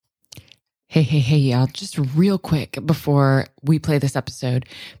Hey, y'all, just real quick before we play this episode.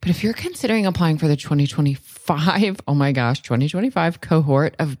 But if you're considering applying for the 2025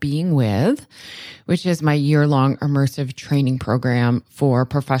 cohort of Being With, which is my year-long immersive training program for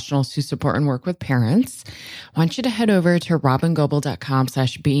professionals who support and work with parents, I want you to head over to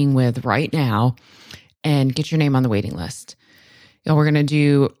robingoebel.com/beingwith right now and get your name on the waiting list. We're going to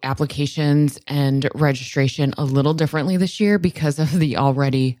do applications and registration a little differently this year because of the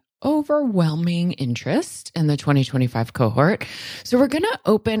already overwhelming interest in the 2025 cohort. So we're going to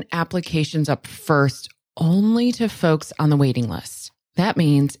open applications up first only to folks on the waiting list. That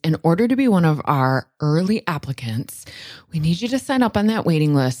means in order to be one of our early applicants, we need you to sign up on that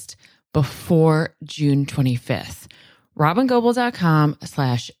waiting list before June 25th.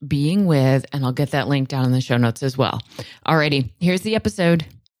 robingoebel.com/beingwith, and I'll get that link down in the show notes as well. Alrighty, here's the episode.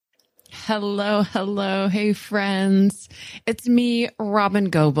 Hello. Hey, friends. It's me, Robin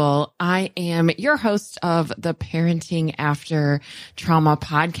Goebel. I am your host of the Parenting After Trauma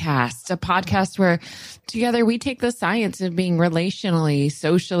podcast, a podcast where together we take the science of being relationally,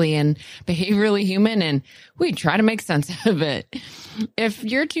 socially, and behaviorally human, and we try to make sense of it. If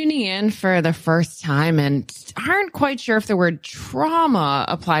you're tuning in for the first time and aren't quite sure if the word trauma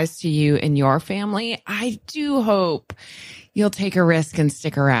applies to you and your family, I do hope you'll take a risk and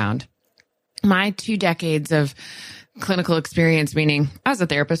stick around. My 2 decades of clinical experience, meaning I was a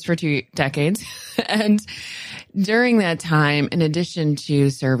therapist for 2 decades. And during that time, in addition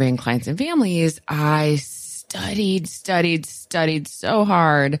to serving clients and families, I studied so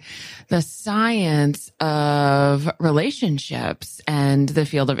hard the science of relationships and the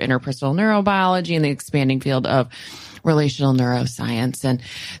field of interpersonal neurobiology and the expanding field of relational neuroscience. And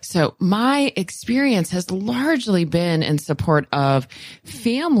so my experience has largely been in support of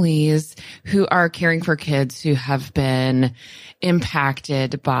families who are caring for kids who have been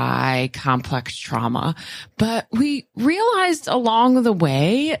impacted by complex trauma. But we realized along the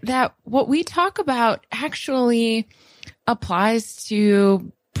way that what we talk about actually applies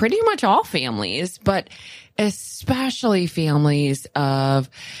to pretty much all families, but especially families of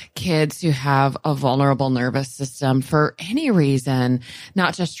kids who have a vulnerable nervous system for any reason,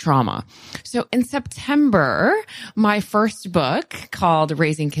 not just trauma. So in September, my first book called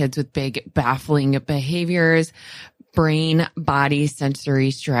Raising Kids with Big Baffling Behaviors, Brain, Body, Sensory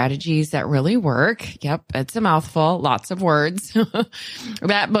Strategies That Really Work. Yep, it's a mouthful, lots of words.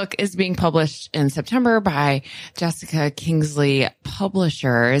 That book is being published in September by Jessica Kingsley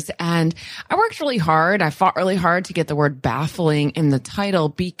Publishers. And I worked really hard. I fought really hard to get the word baffling in the title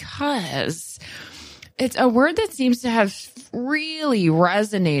because it's a word that seems to have really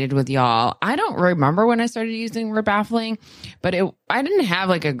resonated with y'all. I don't remember when I started using the word baffling, but I didn't have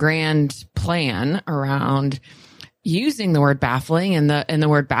like a grand plan around using the word baffling and the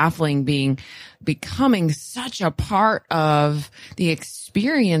word baffling becoming such a part of the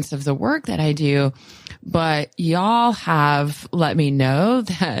experience of the work that I do. But y'all have let me know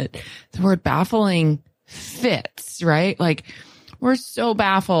that the word baffling fits, right? Like we're so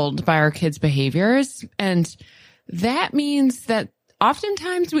baffled by our kids' behaviors. And that means that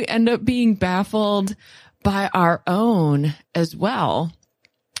oftentimes we end up being baffled by our own as well.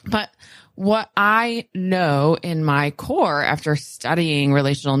 But what I know in my core after studying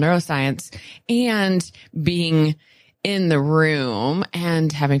relational neuroscience and being in the room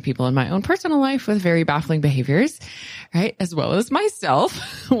and having people in my own personal life with very baffling behaviors, right, as well as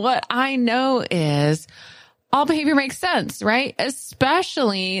myself, what I know is all behavior makes sense, right?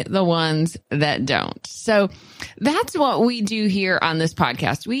 Especially the ones that don't. So that's what we do here on this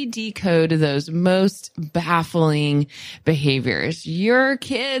podcast. We decode those most baffling behaviors, your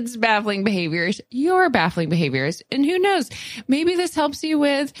kids' baffling behaviors, your baffling behaviors. And who knows, maybe this helps you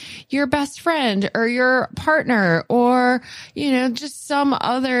with your best friend or your partner or, just some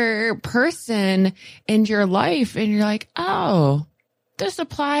other person in your life. And you're like, oh, this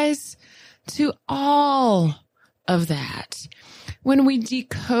applies to all of that. When we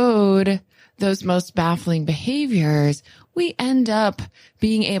decode those most baffling behaviors, we end up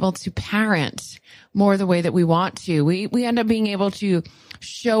being able to parent more the way that we want to. We end up being able to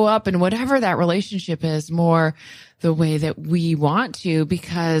show up in whatever that relationship is more the way that we want to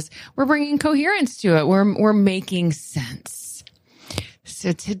because we're bringing coherence to it. We're making sense.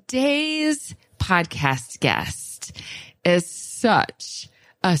 So today's podcast guest is such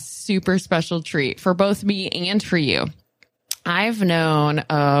a super special treat for both me and for you. I've known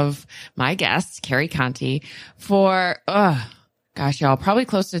of my guest, Carrie Contey, for, y'all, probably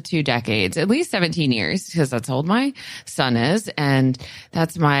close to 2 decades, at least 17 years, because that's how old my son is. And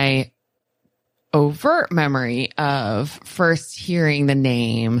that's my overt memory of first hearing the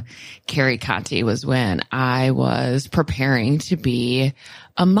name Carrie Contey was when I was preparing to be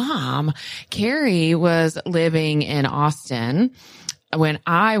a mom. Carrie was living in Austin when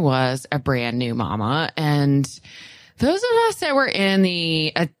I was a brand new mama. And those of us that were in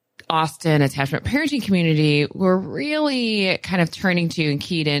the Austin attachment parenting community were really kind of turning to and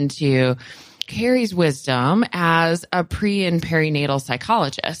keyed into Carrie's wisdom as a pre and perinatal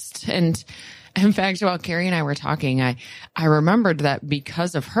psychologist. And in fact, while Carrie and I were talking, I remembered that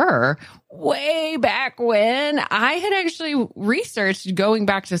because of her, way back when, I had actually researched going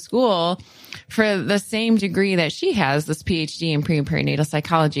back to school for the same degree that she has, this PhD in pre and perinatal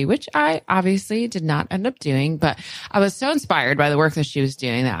psychology, which I obviously did not end up doing. But I was so inspired by the work that she was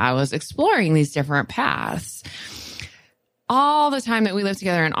doing that I was exploring these different paths. All the time that we lived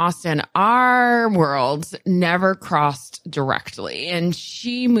together in Austin, our worlds never crossed directly. And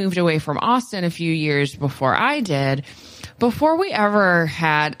she moved away from Austin a few years before I did, before we ever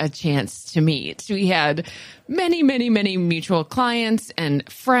had a chance to meet. We had many, many, many mutual clients and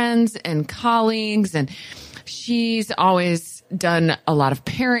friends and colleagues. And she's always done a lot of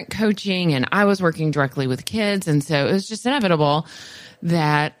parent coaching, and I was working directly with kids. And so it was just inevitable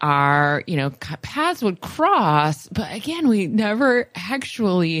that our, paths would cross. But again, we never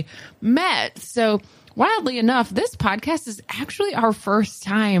actually met. So wildly enough, this podcast is actually our first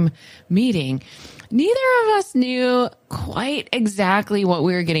time meeting. Neither of us knew quite exactly what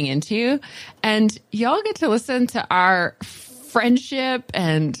we were getting into. And y'all get to listen to our friendship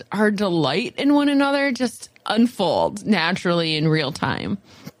and our delight in one another just unfold naturally in real time.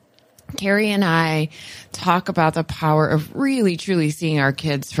 Carrie and I talk about the power of really, truly seeing our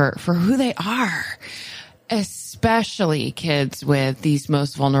kids for who they are, especially kids with these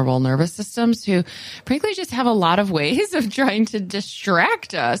most vulnerable nervous systems who frankly just have a lot of ways of trying to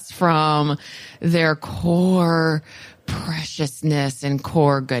distract us from their core preciousness and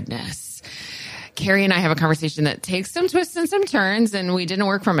core goodness. Carrie and I have a conversation that takes some twists and some turns, and we didn't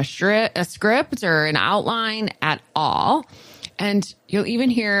work from a script or an outline at all. And you'll even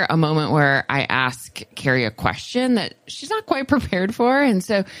hear a moment where I ask Carrie a question that she's not quite prepared for. And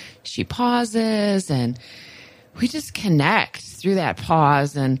so she pauses and we just connect through that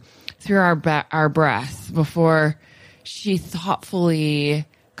pause and through our breath before she thoughtfully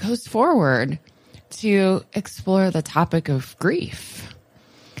goes forward to explore the topic of grief.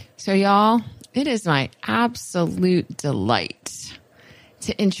 So y'all, it is my absolute delight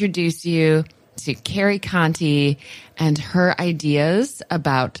to introduce you to Carrie Contey and her ideas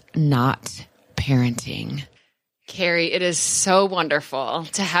about not parenting. Carrie, it is so wonderful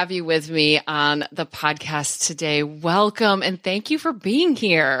to have you with me on the podcast today. Welcome and thank you for being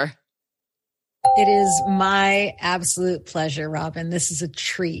here. It is my absolute pleasure, Robin. This is a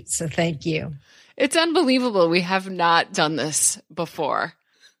treat, so thank you. It's unbelievable. We have not done this before.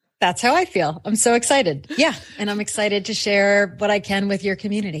 That's how I feel. I'm so excited. Yeah. And I'm excited to share what I can with your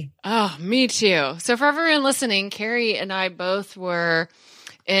community. Oh, me too. So for everyone listening, Carrie and I both were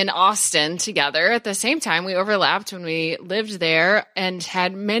in Austin together at the same time. We overlapped when we lived there and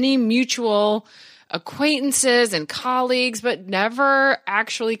had many mutual acquaintances and colleagues, but never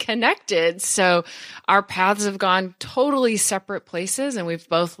actually connected. So our paths have gone totally separate places, and we've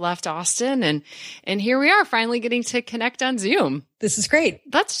both left Austin, and here we are finally getting to connect on Zoom. This is great.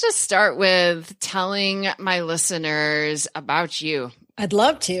 Let's just start with telling my listeners about you. I'd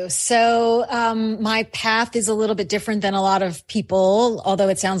love to. So my path is a little bit different than a lot of people, although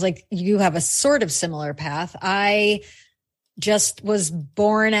it sounds like you have a sort of similar path. I just was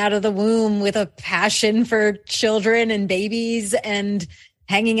born out of the womb with a passion for children and babies and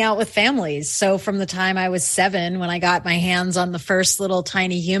hanging out with families. So from the time I was 7, when I got my hands on the first little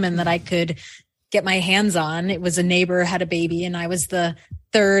tiny human that I could get my hands on, it was a neighbor had a baby and I was the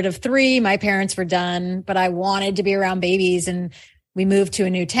third of 3. My parents were done, but I wanted to be around babies. And we moved to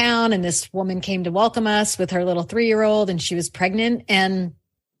a new town and this woman came to welcome us with her little 3-year-old and she was pregnant, and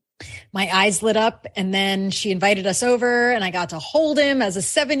my eyes lit up, and then she invited us over and I got to hold him as a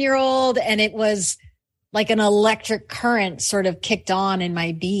 7-year-old. And it was like an electric current sort of kicked on in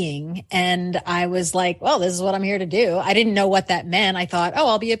my being. And I was like, well, this is what I'm here to do. I didn't know what that meant. I thought, oh,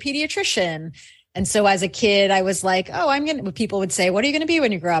 I'll be a pediatrician. And so as a kid, I was like, oh, people would say, what are you going to be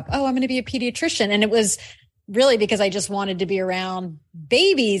when you grow up? Oh, I'm going to be a pediatrician. And it was really because I just wanted to be around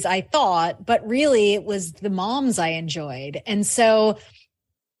babies, I thought, but really it was the moms I enjoyed. And so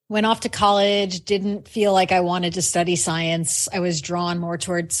went off to college, didn't feel like I wanted to study science. I was drawn more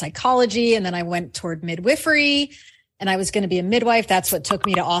toward psychology. And then I went toward midwifery and I was going to be a midwife. That's what took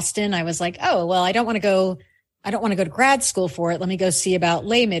me to Austin. I was like, oh, well, I don't want to go to grad school for it. Let me go see about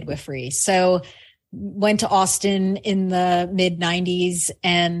lay midwifery. So went to Austin in the mid 90s,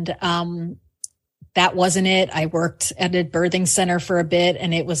 and that wasn't it. I worked at a birthing center for a bit,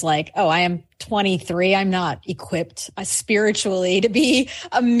 and it was like, oh, I am 23. I'm not equipped spiritually to be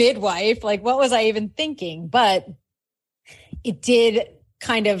a midwife. Like, what was I even thinking? But it did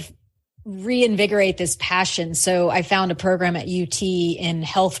kind of reinvigorate this passion. So I found a program at UT in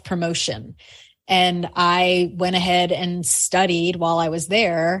health promotion, and I went ahead and studied while I was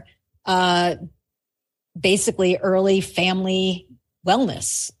there, basically early family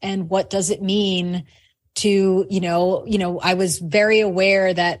wellness. And what does it mean to, I was very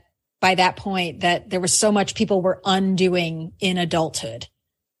aware that by that point that there was so much people were undoing in adulthood.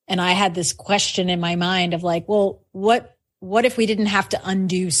 And I had this question in my mind of like, well, what if we didn't have to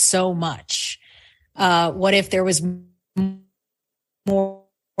undo so much? What if there was more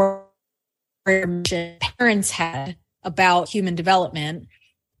parents had about human development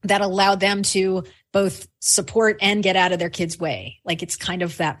that allowed them to both support and get out of their kids' way? Like, it's kind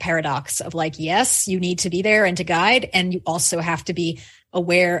of that paradox of like, yes, you need to be there and to guide, and you also have to be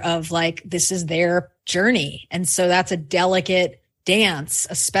aware of like, this is their journey. And so that's a delicate dance,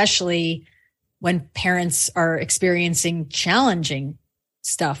 especially when parents are experiencing challenging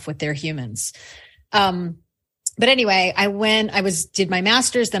stuff with their humans. But anyway, did my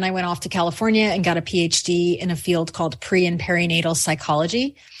master's, then I went off to California and got a PhD in a field called pre and perinatal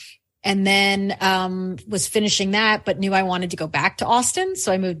psychology. And then was finishing that, but knew I wanted to go back to Austin.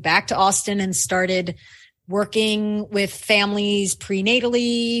 So I moved back to Austin and started working with families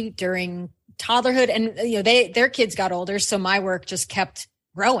prenatally during toddlerhood. And, their kids got older. So my work just kept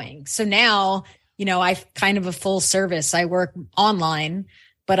growing. So now, I've kind of a full service. I work online,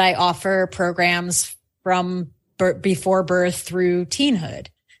 but I offer programs from before birth through teenhood.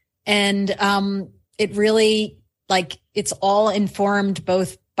 And it really, it's all informed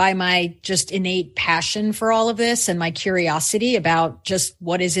both by my just innate passion for all of this and my curiosity about just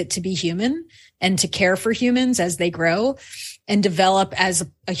what is it to be human and to care for humans as they grow and develop as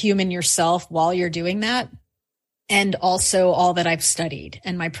a human yourself while you're doing that. And also all that I've studied.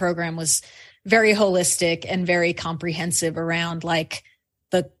 And my program was very holistic and very comprehensive around like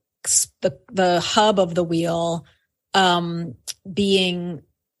the hub of the wheel, being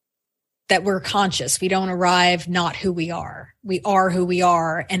that we're conscious. We don't arrive not who we are. We are who we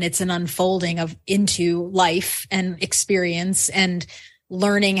are. And it's an unfolding into life and experience and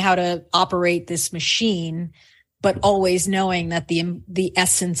learning how to operate this machine, but always knowing that the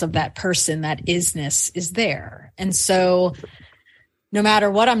essence of that person, that isness, is there. And so no matter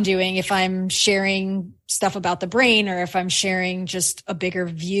what I'm doing, if I'm sharing stuff about the brain or if I'm sharing just a bigger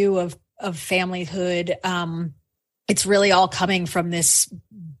view of familyhood, it's really all coming from this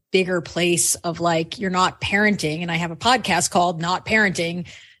bigger place of like, you're not parenting. And I have a podcast called Not Parenting.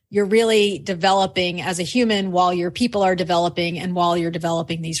 You're really developing as a human while your people are developing and while you're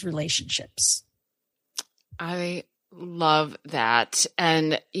developing these relationships. I love that.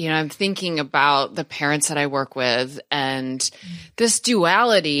 And, I'm thinking about the parents that I work with and this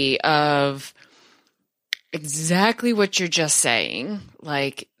duality of exactly what you're just saying,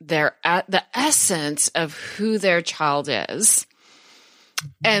 like they're at the essence of who their child is.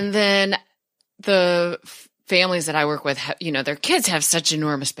 And then the families that I work with, their kids have such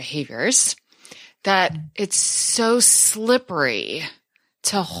enormous behaviors that it's so slippery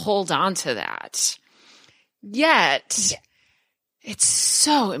to hold on to that. Yet it's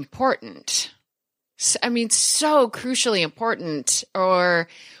so important. So crucially important, or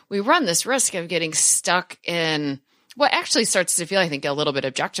we run this risk of getting stuck in what actually starts to feel, I think, a little bit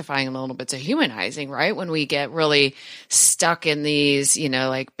objectifying, a little bit dehumanizing, right? When we get really stuck in these,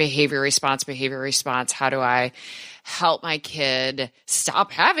 like behavior response. How do I help my kid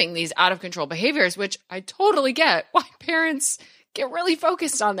stop having these out of control behaviors, which I totally get why parents get really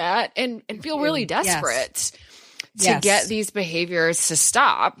focused on that and feel really desperate to get these behaviors to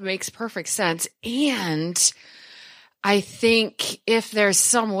stop. Makes perfect sense. And I think if there's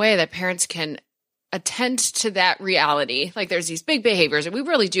some way that parents can attend to that reality, like there's these big behaviors that we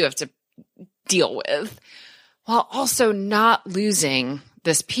really do have to deal with, while also not losing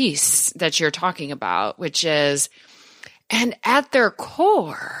this piece that you're talking about, which is, and at their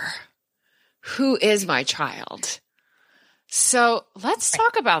core, who is my child? So let's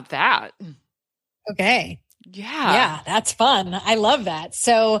talk about that. Okay. Yeah, that's fun. I love that.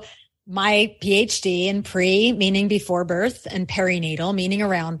 So my PhD in pre, meaning before birth, and perinatal, meaning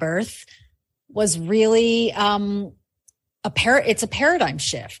around birth, was really it's a paradigm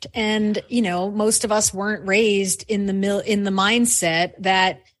shift. And most of us weren't raised in the mindset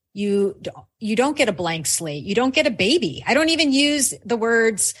that you don't get a blank slate, you don't get a baby. I don't even use the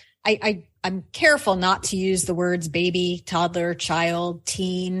words. I I'm careful not to use the words baby, toddler, child,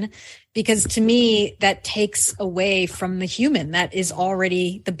 teen, because to me, that takes away from the human that is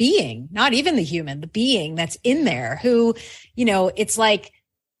already the being, not even the human, the being that's in there who, it's like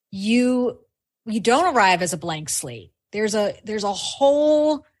you don't arrive as a blank slate. There's a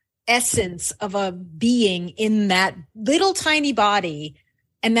whole essence of a being in that little tiny body.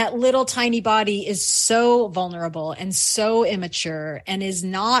 And that little tiny body is so vulnerable and so immature and is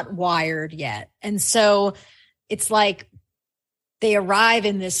not wired yet. And so it's like they arrive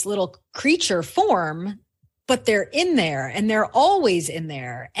in this little creature form, but they're in there and they're always in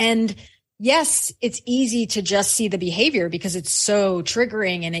there. And yes, it's easy to just see the behavior because it's so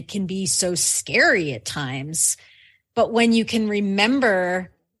triggering and it can be so scary at times. But when you can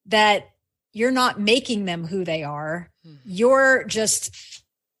remember that you're not making them who they are, you're just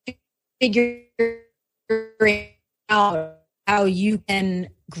figuring out how you can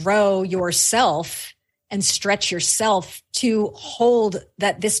grow yourself and stretch yourself to hold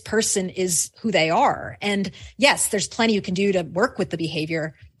that this person is who they are. And yes, there's plenty you can do to work with the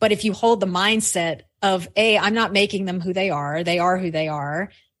behavior. But if you hold the mindset of A, I'm not making them who they are who they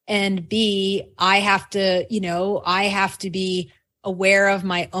are. And B, I have to be aware of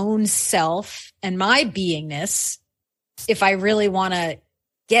my own self and my beingness if I really want to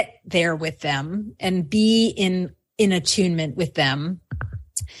get there with them and be in attunement with them.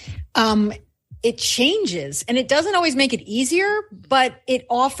 It changes, and it doesn't always make it easier, but it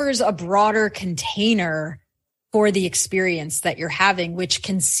offers a broader container for the experience that you're having, which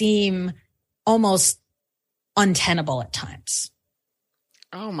can seem almost untenable at times.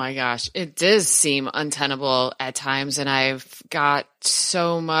 Oh my gosh, it does seem untenable at times. And I've got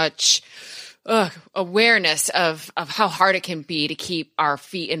so much awareness of how hard it can be to keep our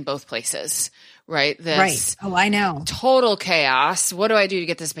feet in both places, right? Right. Oh, I know. Total chaos. What do I do to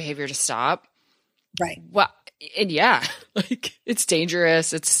get this behavior to stop? Right. Well, and yeah, like it's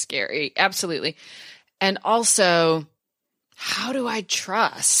dangerous. It's scary. Absolutely. And also, how do I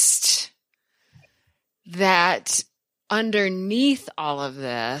trust that underneath all of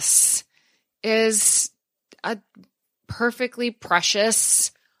this is a perfectly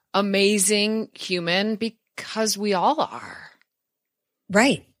precious, amazing human, because we all are.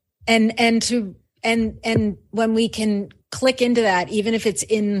 Right. And when we can click into that, even if it's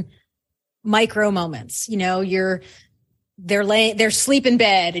in micro moments, they're sleep in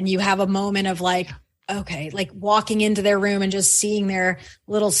bed and you have a moment of like, okay, like walking into their room and just seeing their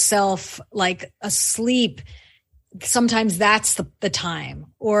little self like asleep. Sometimes that's the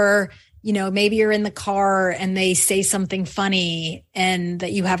time. Or, maybe you're in the car and they say something funny and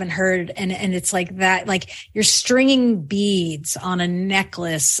that you haven't heard. And it's like that, like you're stringing beads on a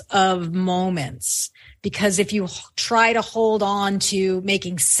necklace of moments, because if you try to hold on to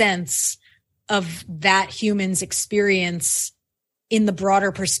making sense of that human's experience in the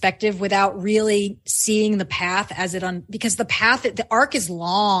broader perspective without really seeing the path as because the arc is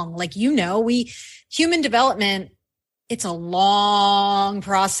long. Like, human development, it's a long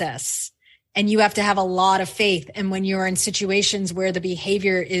process and you have to have a lot of faith. And when you're in situations where the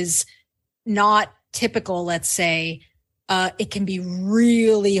behavior is not typical, let's say, it can be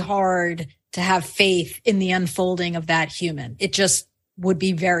really hard to have faith in the unfolding of that human. It just would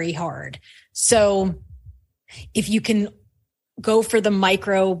be very hard. So if you can go for the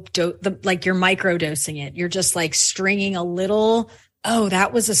you're micro dosing it, you're just like stringing a little, oh,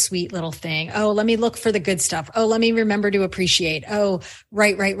 that was a sweet little thing. Oh, let me look for the good stuff. Oh, let me remember to appreciate. Oh,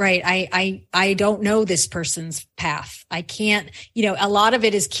 right. I don't know this person's path. I can't, a lot of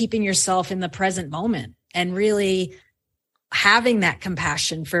it is keeping yourself in the present moment and really having that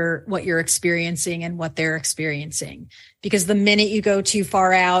compassion for what you're experiencing and what they're experiencing. Because the minute you go too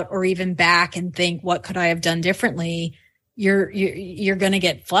far out or even back and think, what could I have done differently? You're going to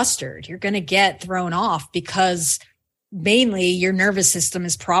get flustered. You're going to get thrown off because mainly your nervous system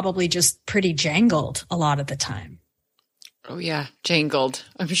is probably just pretty jangled a lot of the time. Oh yeah. Jangled.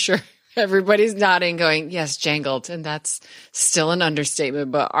 I'm sure everybody's nodding going, yes, jangled. And that's still an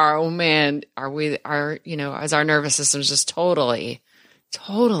understatement, but oh man, as our nervous system is just totally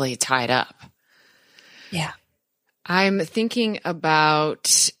tied up. Yeah. I'm thinking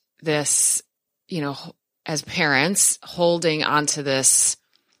about this, as parents holding onto this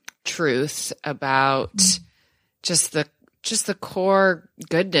truth about just the core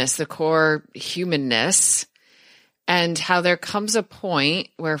goodness, the core humanness, and how there comes a point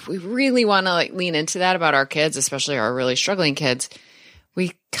where if we really want to lean into that about our kids, especially our really struggling kids,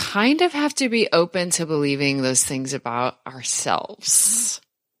 we kind of have to be open to believing those things about ourselves.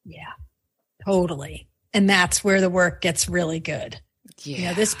 Yeah, totally. And that's where the work gets really good. You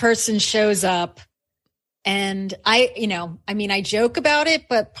know, this person shows up and I joke about it,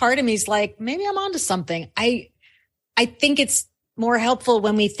 but part of me is like, maybe I'm onto something. I think it's more helpful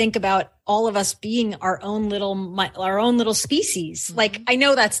when we think about all of us being our own little species. Mm-hmm. Like, I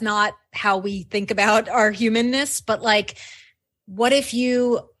know that's not how we think about our humanness, but like, what if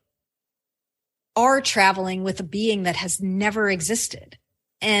you are traveling with a being that has never existed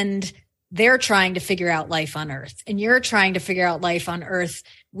and they're trying to figure out life on Earth and you're trying to figure out life on Earth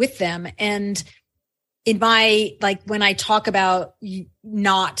with them? And in my, like, when I talk about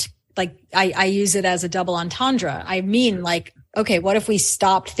not, like, I use it as a double entendre. I mean, like, okay, what if we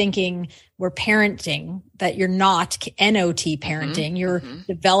stopped thinking we're parenting, that you're not NOT parenting, you're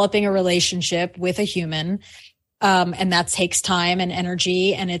developing a relationship with a human. And that takes time and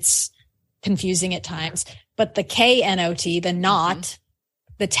energy and it's confusing at times. But the KNOT, the not,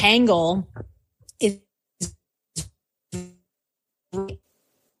 the tangle is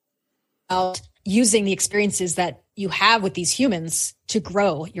about using the experiences that you have with these humans to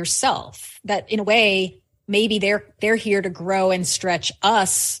grow yourself. That in a way, maybe they're here to grow and stretch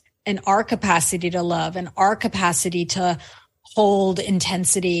us and our capacity to love and our capacity to hold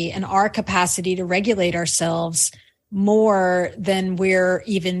intensity and our capacity to regulate ourselves more than we're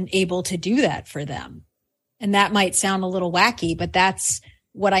even able to do that for them. And that might sound a little wacky, but that's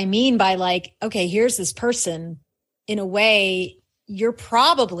what I mean by like, okay, here's this person. In a way, you're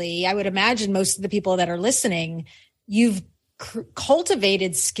probably, I would imagine most of the people that are listening, you've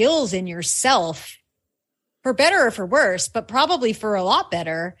cultivated skills in yourself, for better or for worse, but probably for a lot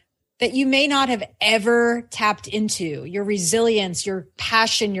better, that you may not have ever tapped into. Your resilience, your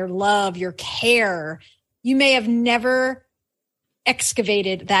passion, your love, your care. You may have never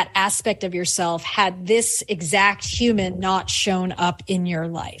excavated that aspect of yourself had this exact human not shown up in your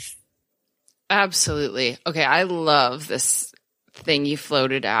life. Absolutely. Okay, I love this thing you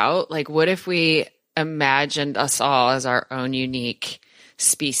floated out. Like, what if we imagined us all as our own unique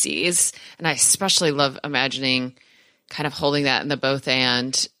species? And I especially love imagining kind of holding that in the both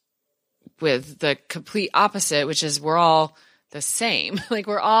and with the complete opposite, which is we're all the same. Like,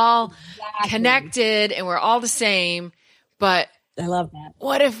 we're all connected and we're all the same. But I love that.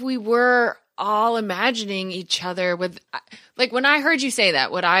 What if we were all imagining each other with, like, when I heard you say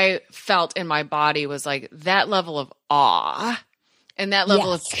that, what I felt in my body was like that level of awe and that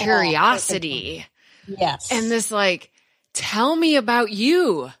level of curiosity. Yes. And this, like, tell me about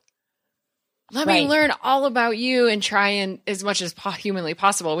you. Let me learn all about you and try and, as much as humanly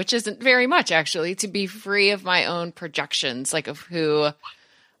possible, which isn't very much actually, to be free of my own projections, like of who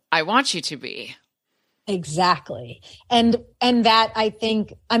I want you to be. Exactly. And that, I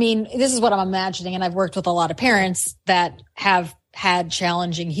think, I mean, this is what I'm imagining. And I've worked with a lot of parents that have had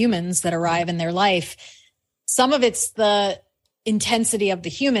challenging humans that arrive in their life. Some of it's the intensity of the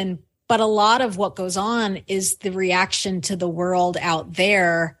human, but a lot of what goes on is the reaction to the world out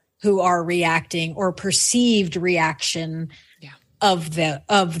there who are reacting, or perceived reaction of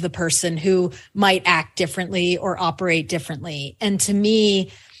the person who might act differently or operate differently. And to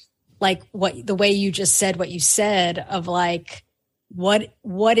me, like, the way you just said what you said of like, what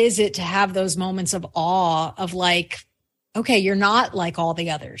is it to have those moments of awe of like, okay, you're not like all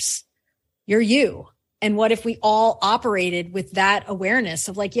the others. You're you. And what if we all operated with that awareness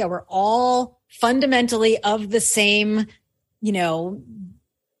of like, yeah, we're all fundamentally of the same,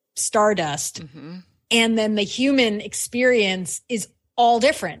 stardust. Mm-hmm. And then the human experience is all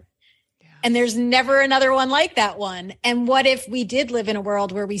different. Yeah. And there's never another one like that one. And what if we did live in a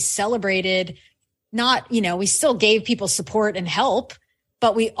world where we celebrated not, we still gave people support and help,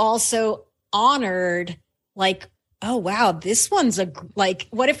 but we also honored like, oh, wow, this one's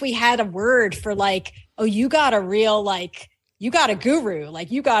what if we had a word for like, oh, you got a real, like, you got a guru,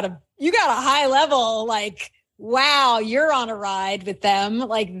 like you got a high level, like, wow, you're on a ride with them.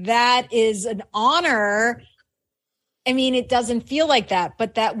 Like, that is an honor. I mean, it doesn't feel like that,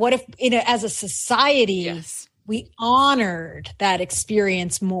 but that, what if, as a society, we honored that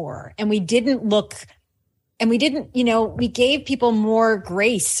experience more, and we didn't we gave people more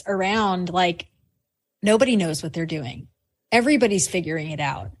grace around, like, nobody knows what they're doing. Everybody's figuring it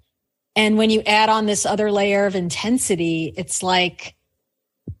out. And when you add on this other layer of intensity, it's like,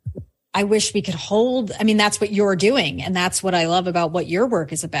 I wish we could hold, I mean, that's what you're doing. And that's what I love about what your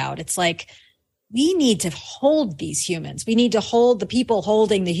work is about. It's like, we need to hold these humans. We need to hold the people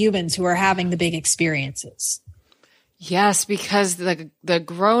holding the humans who are having the big experiences. Yes, because the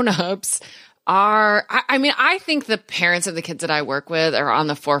grown-ups are, I think the parents of the kids that I work with are on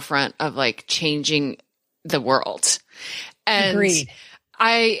the forefront of like changing the world. And agreed.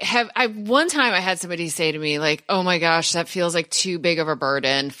 One time I had somebody say to me like, oh my gosh, that feels like too big of a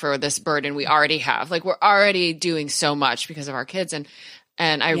burden for this burden we already have. Like we're already doing so much because of our kids. And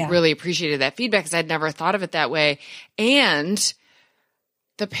I really appreciated that feedback because I'd never thought of it that way. And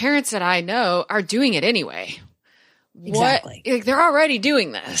the parents that I know are doing it anyway. Exactly. They're already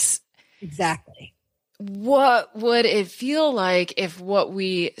doing this. Exactly. What would it feel like if what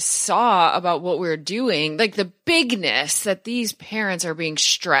we saw about what we're doing, like the bigness that these parents are being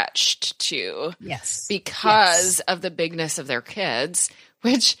stretched to, because of the bigness of their kids,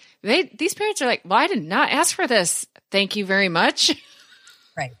 which these parents are like, well, I did not ask for this. Thank you very much.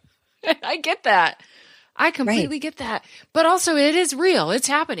 Right. I get that. I completely get that. But also it is real. It's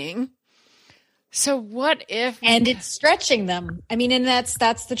happening. So what if... And it's stretching them. I mean, and that's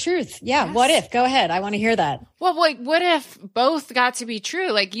the truth. Yeah. Yes. What if? Go ahead. I want to hear that. Well, like, what if both got to be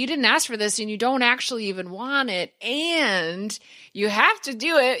true? Like, you didn't ask for this and you don't actually even want it. And you have to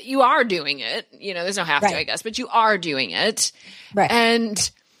do it. You are doing it. You know, there's no have to, I guess, but you are doing it. Right.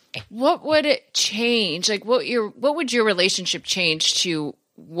 And what would it change? Like, what would your relationship change to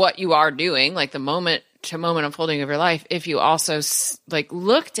what you are doing? Like the moment to moment unfolding of your life, if you also like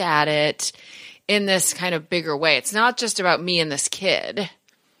looked at it in this kind of bigger way. It's not just about me and this kid.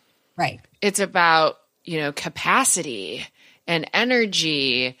 Right. It's about, you know, capacity and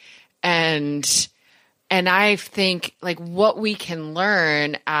energy and I think like what we can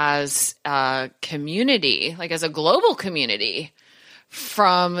learn as a community, like as a global community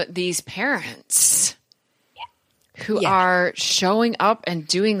from these parents who are showing up and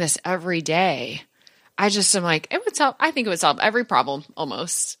doing this every day. I just am like, it would solve, I think it would solve every problem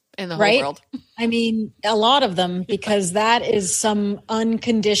almost in the whole world. I mean, a lot of them, because that is some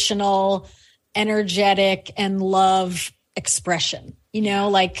unconditional, energetic and love expression, you know,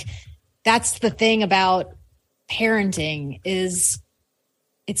 like that's the thing about parenting is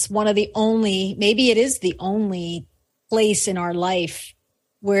it's one of the only, maybe it is the only place in our life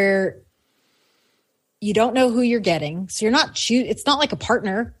where you don't know who you're getting. So you're not, it's not like a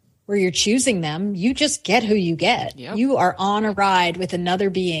partner where you're choosing them. You just get who you get. Yep. You are on a ride with another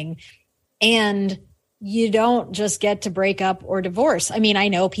being and you don't just get to break up or divorce. I mean, I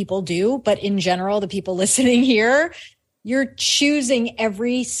know people do, but in general, the people listening here, you're choosing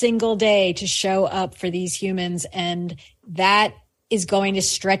every single day to show up for these humans. And that is going to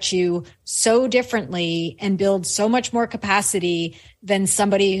stretch you so differently and build so much more capacity than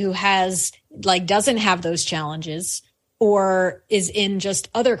somebody who has like doesn't have those challenges or is in just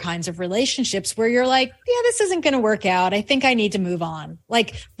other kinds of relationships where you're like, yeah, this isn't going to work out. I think I need to move on.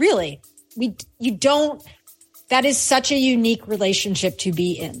 Like really, that is such a unique relationship to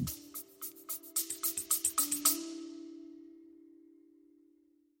be in.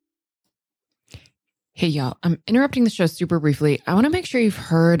 Hey, y'all, I'm interrupting the show super briefly. I want to make sure you've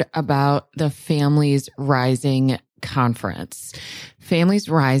heard about the Families Rising conference. Families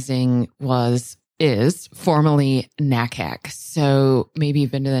Rising is formerly NACAC. So maybe you've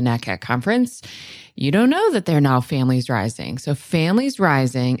been to the NACAC conference. You don't know that they're now Families Rising. So Families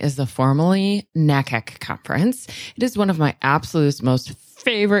Rising is the formerly NACAC conference. It is one of my absolute most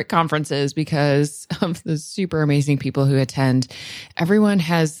favorite conferences because of the super amazing people who attend. Everyone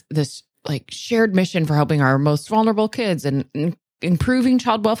has this like shared mission for helping our most vulnerable kids and improving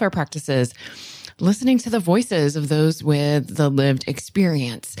child welfare practices, listening to the voices of those with the lived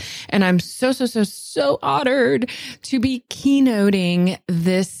experience. And I'm so honored to be keynoting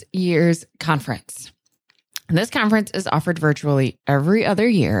this year's conference. And this conference is offered virtually every other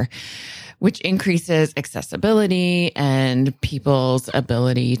year, which increases accessibility and people's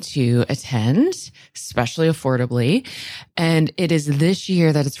ability to attend, especially affordably. And it is this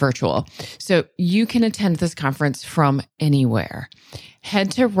year that it's virtual. So you can attend this conference from anywhere.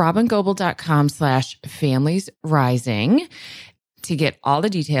 Head to robingoble.com/familiesrising to get all the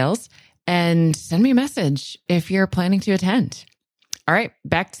details and send me a message if you're planning to attend. All right,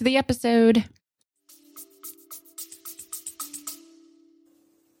 back to the episode.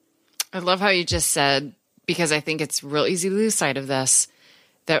 I love how you just said, because I think it's real easy to lose sight of this,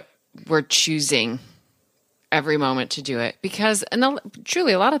 that we're choosing every moment to do it. Because, and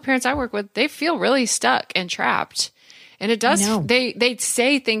truly, a lot of parents I work with, they feel really stuck and trapped. And it does, they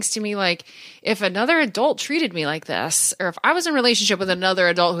say things to me like, if another adult treated me like this, or if I was in a relationship with another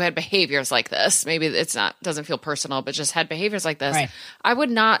adult who had behaviors like this, maybe doesn't feel personal, but just had behaviors like this, I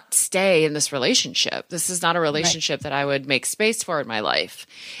would not stay in this relationship. This is not a relationship that I would make space for in my life.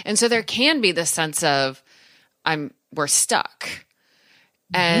 And so there can be this sense of we're stuck.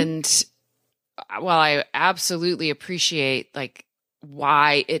 Mm-hmm. And while I absolutely appreciate like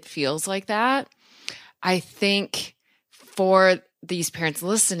why it feels like that, I think for these parents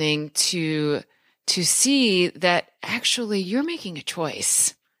listening to see that actually you're making a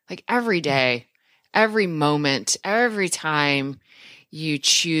choice. Like every day, every moment, every time you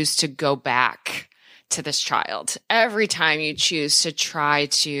choose to go back to this child, every time you choose to try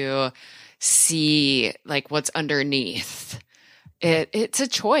to see like what's underneath, it's a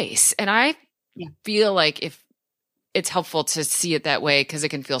choice. And I feel like if it's helpful to see it that way, because it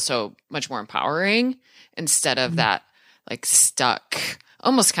can feel so much more empowering instead of that like stuck,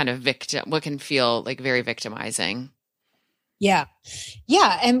 almost kind of victim, what can feel like very victimizing. Yeah.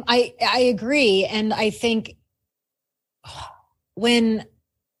 Yeah. And I agree. And I think when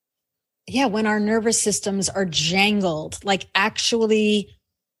our nervous systems are jangled, like actually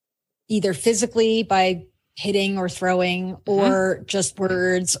either physically by hitting or throwing or just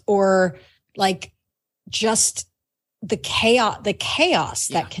words, or like just the chaos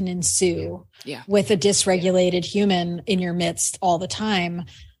that can ensue with a dysregulated human in your midst all the time.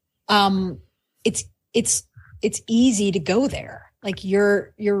 It's easy to go there. Like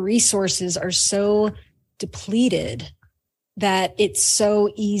your resources are so depleted that it's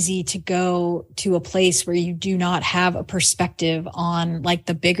so easy to go to a place where you do not have a perspective on like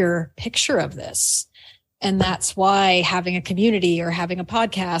the bigger picture of this. And that's why having a community or having a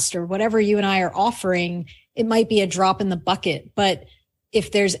podcast or whatever you and I are offering, it might be a drop in the bucket. But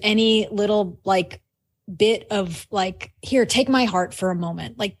if there's any little like bit of like, here, take my heart for a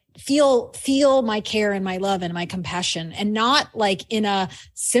moment, like feel my care and my love and my compassion, and not like in a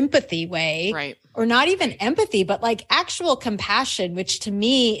sympathy way, right? Or not even empathy, but like actual compassion, which to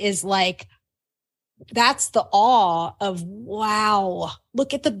me is like, that's the awe of, wow,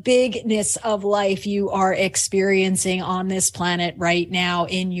 look at the bigness of life you are experiencing on this planet right now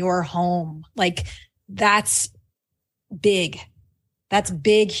in your home. Like that's big. That's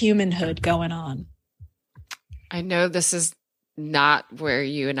big humanhood going on. I know this is not where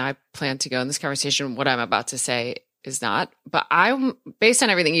you and I plan to go in this conversation. What I'm about to say is not, but based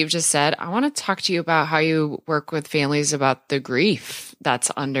on everything you've just said, I want to talk to you about how you work with families about the grief that's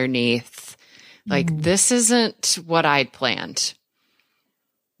underneath. Like, this isn't what I'd planned.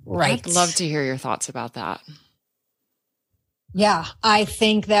 Right. I'd love to hear your thoughts about that. Yeah. I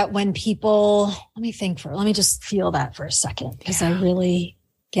think that when people, let me just feel that for a second, because I really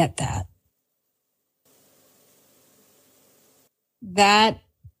get that. That's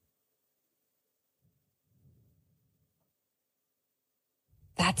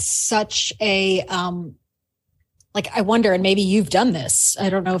such a, like, I wonder, and maybe you've done this. I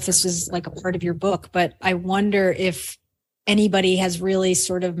don't know if this is like a part of your book, but I wonder if anybody has really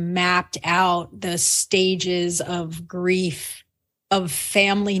sort of mapped out the stages of grief, of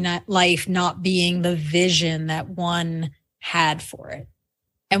family life not being the vision that one had for it,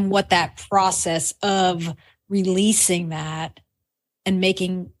 and what that process of releasing that and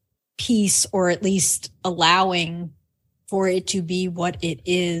making peace, or at least allowing for it to be what it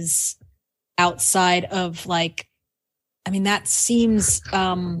is outside of like, I mean, that seems,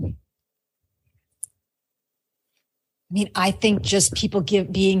 I think just people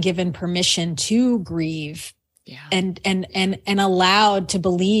being given permission to grieve and allowed to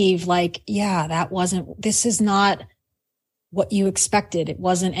believe like, this is not what you expected. It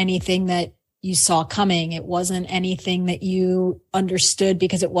wasn't anything that you saw coming. It wasn't anything that you understood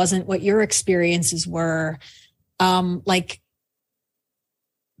because it wasn't what your experiences were.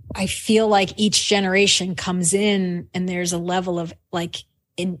 I feel like each generation comes in and there's a level of like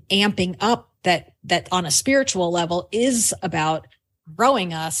in amping up that on a spiritual level is about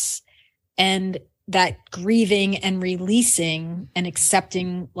growing us, and that grieving and releasing and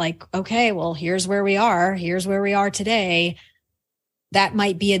accepting like, okay, well, here's where we are today. That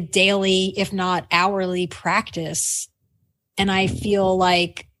might be a daily, if not hourly practice. And I feel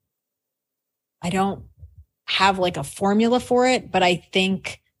like I don't have like a formula for it, but I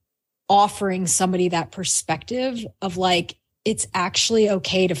think offering somebody that perspective of like, it's actually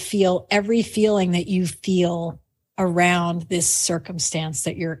okay to feel every feeling that you feel around this circumstance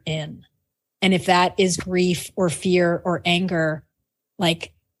that you're in. And if that is grief or fear or anger,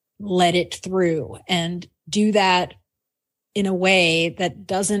 like let it through, and do that in a way that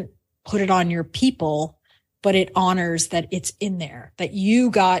doesn't put it on your people, but it honors that it's in there, that you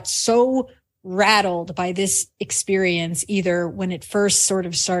got so rattled by this experience, either when it first sort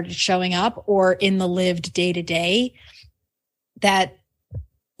of started showing up or in the lived day to day, that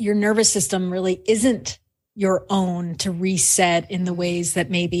your nervous system really isn't your own to reset in the ways that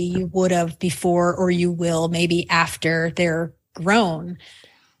maybe you would have before, or you will maybe after they're grown.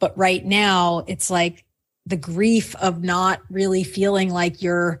 But right now it's like the grief of not really feeling like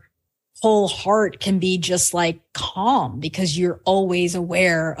you're whole heart can be just like calm because you're always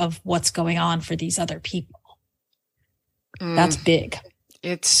aware of what's going on for these other people. That's big.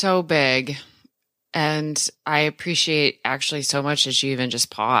 It's so big. And I appreciate actually so much that you even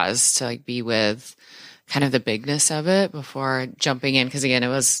just paused to like be with kind of the bigness of it before jumping in. Cause again, it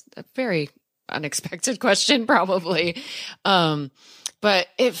was a very unexpected question probably. But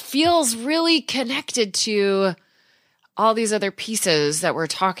it feels really connected to all these other pieces that we're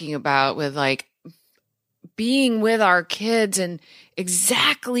talking about with like being with our kids and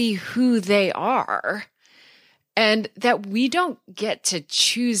exactly who they are. And that we don't get to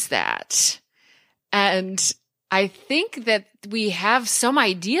choose that. And I think that we have some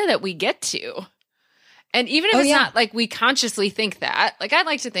idea that we get to. And even if it's not like we consciously think that, like I'd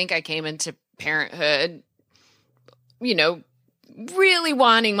like to think I came into parenthood, you know, really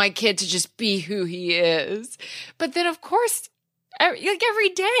wanting my kid to just be who he is. But then of course, like every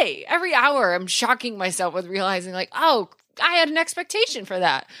day, every hour, I'm shocking myself with realizing like, oh, I had an expectation for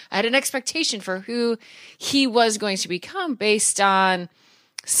that. I had an expectation for who he was going to become based on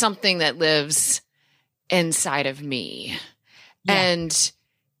something that lives inside of me. Yeah. And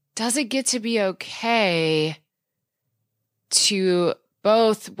does it get to be okay to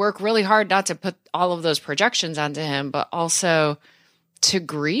both work really hard not to put all of those projections onto him, but also to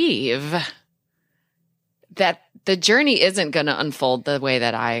grieve that the journey isn't going to unfold the way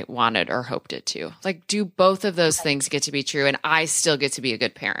that I wanted or hoped it to? Like, do both of those things get to be true and I still get to be a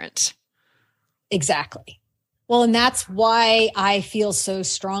good parent? Exactly. Well, and that's why I feel so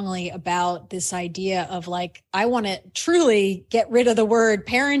strongly about this idea of like, I want to truly get rid of the word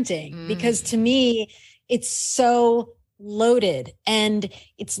parenting because to me, it's so loaded and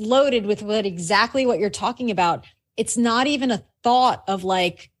it's loaded with exactly what you're talking about. It's not even a thought of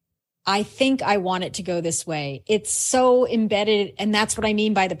like, I think I want it to go this way. It's so embedded. And that's what I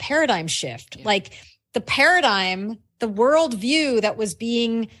mean by the paradigm shift. Yeah. Like the paradigm, the worldview that was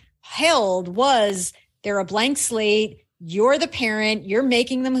being held was they're a blank slate. You're the parent. You're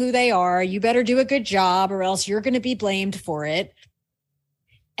making them who they are. You better do a good job or else you're going to be blamed for it.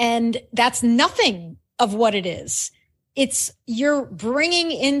 And that's nothing of what it is. It's you're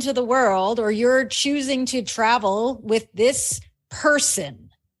bringing into the world or you're choosing to travel with this person.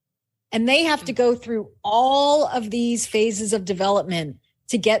 And they have to go through all of these phases of development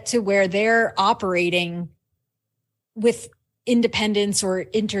to get to where they're operating with independence or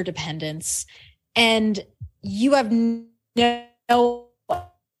interdependence. And you have no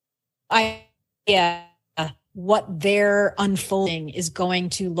idea what their unfolding is going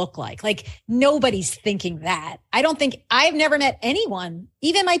to look like. Like nobody's thinking that. I've never met anyone,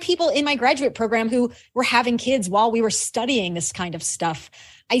 even my people in my graduate program who were having kids while we were studying this kind of stuff.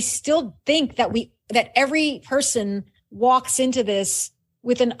 I still think that every person walks into this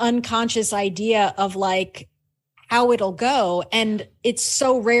with an unconscious idea of like how it'll go. And it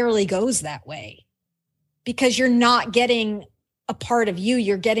so rarely goes that way because you're not getting a part of you.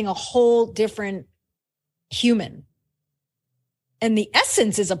 You're getting a whole different human. And the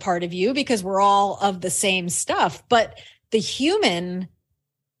essence is a part of you because we're all of the same stuff. But the human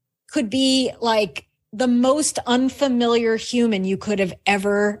could be like the most unfamiliar human you could have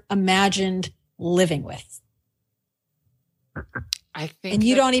ever imagined living with. I think. And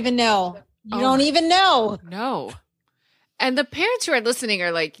you don't even know. You don't even know. No. And the parents who are listening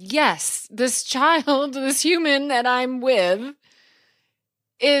are like, yes, this child, this human that I'm with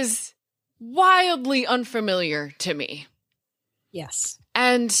is wildly unfamiliar to me. Yes.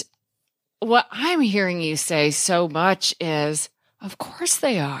 And what I'm hearing you say so much is, of course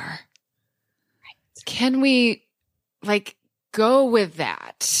they are. Right. Can we like go with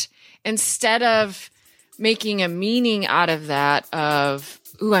that instead of making a meaning out of that of,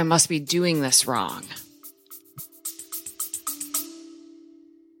 ooh, I must be doing this wrong?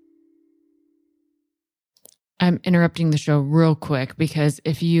 I'm interrupting the show real quick because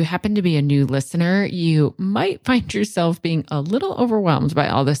if you happen to be a new listener, you might find yourself being a little overwhelmed by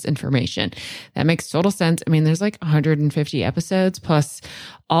all this information. That makes total sense. I mean, there's like 150 episodes plus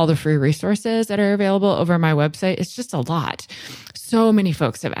all the free resources that are available over my website. It's just a lot. So many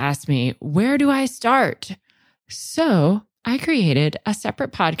folks have asked me, where do I start? So I created a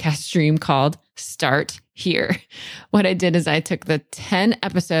separate podcast stream called start here. What I did is I took the 10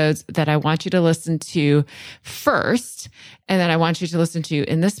 episodes that I want you to listen to first, and then I want you to listen to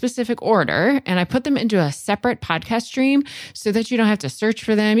in this specific order, and I put them into a separate podcast stream so that you don't have to search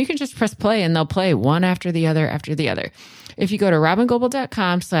for them. You can just press play and they'll play one after the other after the other. If you go to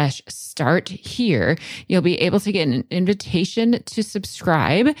robingoble.com/start here, you'll be able to get an invitation to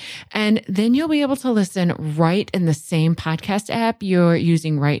subscribe, and then you'll be able to listen right in the same podcast app you're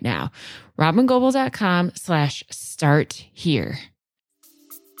using right now. robingoble.com/start here.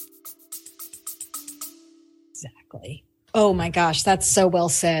 Exactly. Oh my gosh, that's so well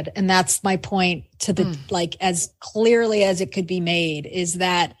said. And that's my point to the, like, as clearly as it could be made, is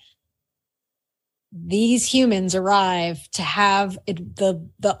that these humans arrive to have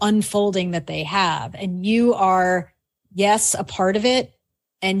the unfolding that they have. And you are, yes, a part of it.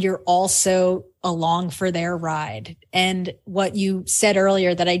 And you're also along for their ride. And what you said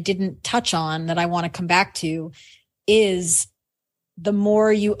earlier that I didn't touch on that I want to come back to is the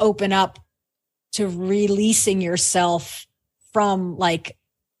more you open up to releasing yourself from like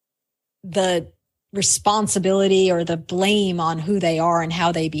the responsibility or the blame on who they are and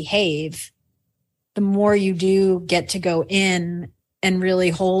how they behave, the more you do get to go in and really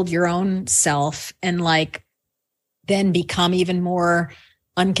hold your own self and like then become even more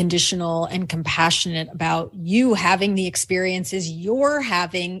unconditional and compassionate about you having the experiences you're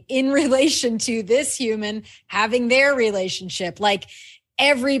having in relation to this human having their relationship. Like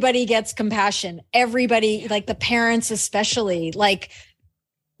everybody gets compassion. Everybody, like the parents especially, like,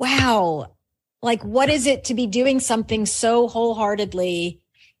 wow, like what is it to be doing something so wholeheartedly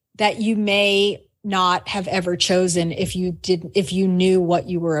that you may not have ever chosen if you knew what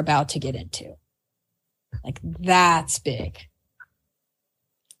you were about to get into? Like that's big.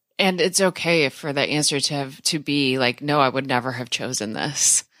 And it's okay for the answer to be like, no, I would never have chosen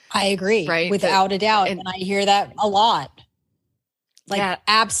this. I agree. Right? Without a doubt. And I hear that a lot. Like, yeah,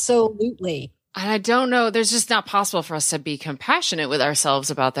 absolutely. And I don't know, there's just not possible for us to be compassionate with ourselves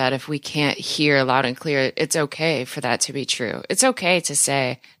about that if we can't hear loud and clear. It's okay for that to be true. It's okay to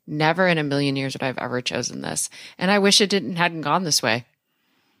say, never in a million years would I've ever chosen this. And I wish it hadn't gone this way.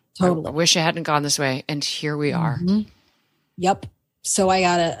 Totally. I wish it hadn't gone this way. And here we are. Mm-hmm. Yep. So I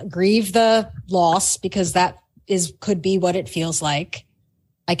got to grieve the loss because that could be what it feels like.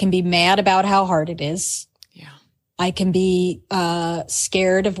 I can be mad about how hard it is. I can be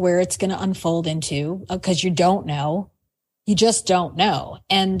scared of where it's going to unfold into because you don't know. You just don't know.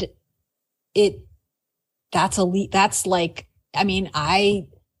 And that's like, I mean,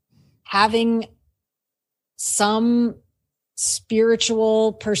 having some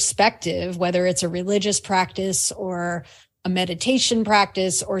spiritual perspective, whether it's a religious practice or a meditation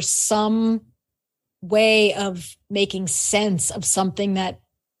practice or some way of making sense of something that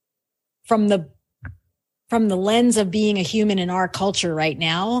from the lens of being a human in our culture right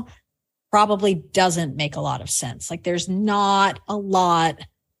now, probably doesn't make a lot of sense. Like there's not a lot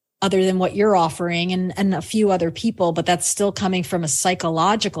other than what you're offering and a few other people, but that's still coming from a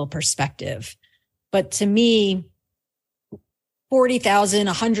psychological perspective. But to me, 40,000,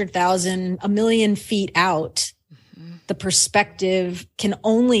 100,000, a million feet out, the perspective can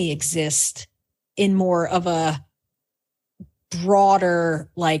only exist in more of a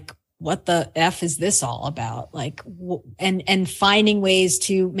broader, like, what the F is this all about? Like, and finding ways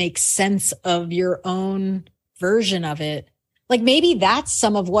to make sense of your own version of it. Like maybe that's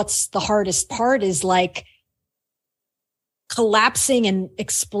some of what's the hardest part is like collapsing and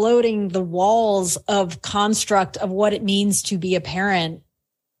exploding the walls of construct of what it means to be a parent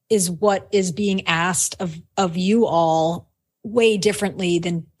is what is being asked of you all way differently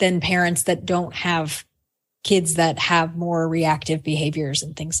than parents that don't have kids that have more reactive behaviors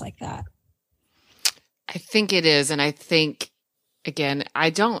and things like that. I think it is. And I think, again,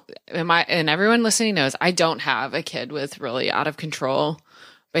 and everyone listening knows, I don't have a kid with really out of control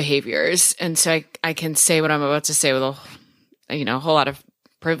behaviors. And so I can say what I'm about to say with a whole lot of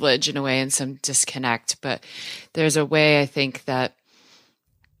privilege in a way and some disconnect. But there's a way I think that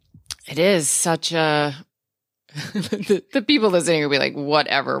it is such a, the people listening will be like,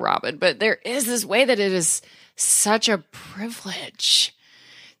 whatever, Robin. But there is this way that it is such a privilege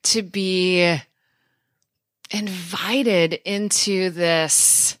to be invited into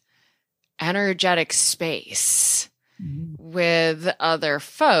this energetic space with other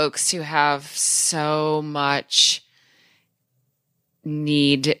folks who have so much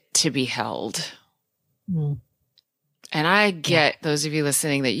need to be held. Mm. And I get those of you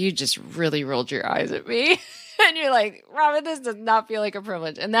listening that you just really rolled your eyes at me and you're like, Robin, this does not feel like a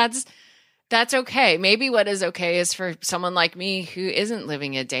privilege. And that's that's okay. Maybe what is okay is for someone like me who isn't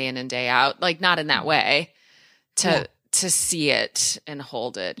living it day in and day out, like not in that way, to see it and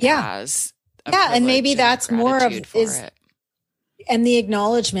hold it as a and maybe that's more of it. And the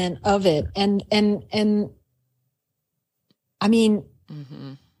acknowledgement of it. And I mean,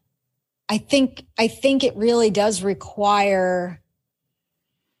 I think it really does require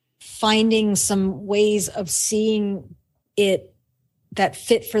finding some ways of seeing it that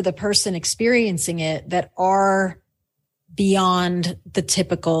fit for the person experiencing it, that are beyond the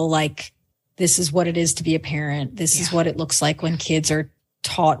typical, like, this is what it is to be a parent. This is what it looks like when kids are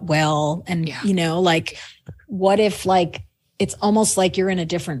taught well. And, you know, like, what if, like, it's almost like you're in a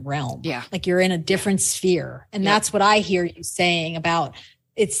different realm. Yeah. Like you're in a different sphere. And that's what I hear you saying about,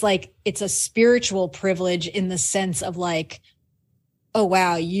 it's like, it's a spiritual privilege in the sense of like, oh,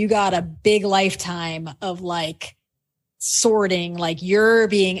 wow, you got a big lifetime of like sorting, like you're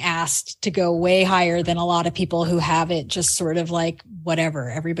being asked to go way higher than a lot of people who have it just sort of like whatever,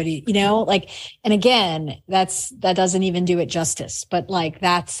 everybody, you know, like, and again, that doesn't even do it justice, but like,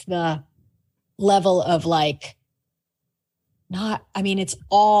 that's the level of like, not, I mean, it's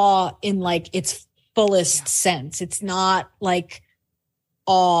awe in like its fullest sense. It's not like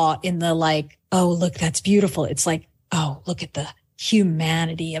awe in the like, oh, look, that's beautiful. It's like, oh, look at the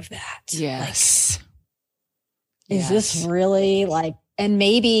humanity of that. Yes. Like, is this really like, and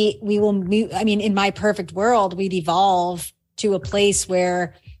maybe we will, I mean, in my perfect world, we'd evolve to a place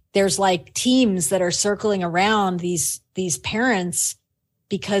where there's like teams that are circling around these parents,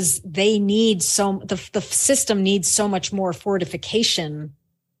 because they need the system needs so much more fortification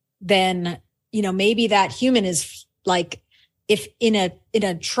than, you know, maybe that human is like, if in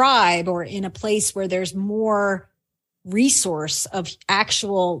a tribe or in a place where there's more resource of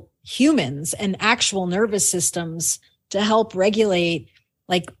actual humans and actual nervous systems to help regulate,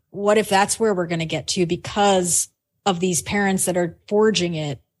 like, what if that's where we're going to get to because of these parents that are forging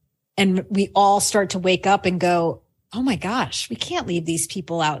it? And we all start to wake up and go, oh my gosh, we can't leave these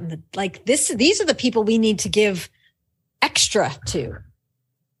people out in the, like this, these are the people we need to give extra to.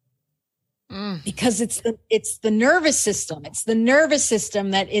 Because it's the nervous system. It's the nervous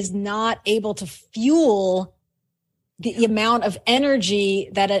system that is not able to fuel the amount of energy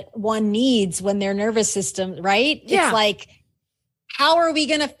that one needs when their nervous system, right? Yeah. It's like, how are we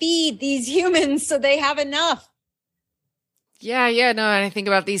going to feed these humans so they have enough? Yeah. No, and I think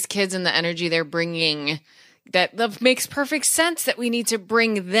about these kids and the energy they're bringing. That makes perfect sense that we need to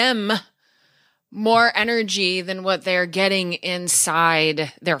bring them more energy than what they're getting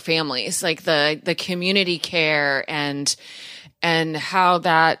inside their families, like the community care and how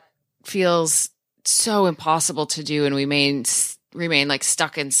that feels so impossible to do. And we remain like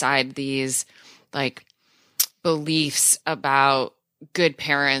stuck inside these like beliefs about good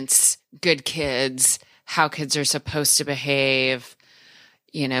parents, good kids, how kids are supposed to behave.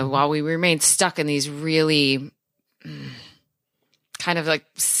 You know, while we remain stuck in these really kind of like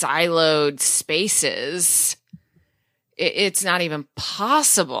siloed spaces, it's not even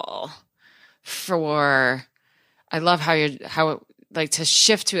possible for, I love how like to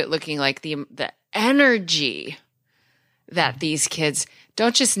shift to it looking like the energy that these kids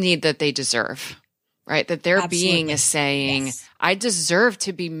don't just need, that they deserve, right? That their being is saying, I deserve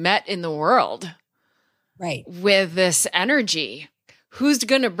to be met in the world. Right. With this energy. Who's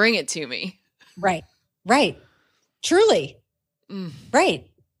going to bring it to me? Right. Truly. Right.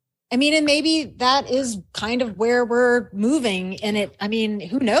 I mean, and maybe that is kind of where we're moving. And I mean,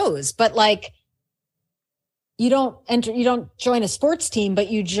 who knows? But like, you don't join a sports team, but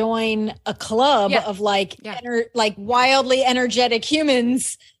you join a club of like, like wildly energetic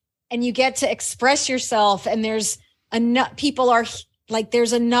humans, and you get to express yourself. And there's enough people are like,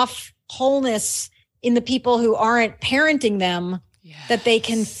 there's enough wholeness in the people who aren't parenting them. Yes. That they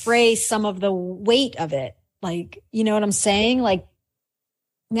can fray some of the weight of it. Like, you know what I'm saying? Like,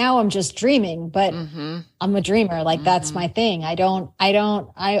 now I'm just dreaming, but I'm a dreamer. Like, that's my thing. I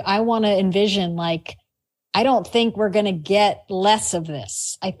want to envision, like, I don't think we're going to get less of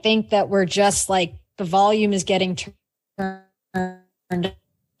this. I think that we're just like, the volume is getting turned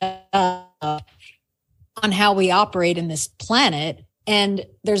up on how we operate in this planet. And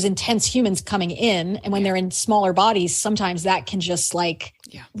there's intense humans coming in. And when they're in smaller bodies, sometimes that can just like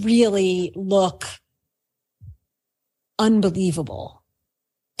really look unbelievable.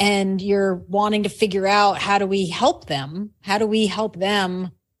 And you're wanting to figure out, how do we help them? How do we help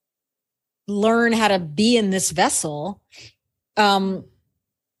them learn how to be in this vessel? And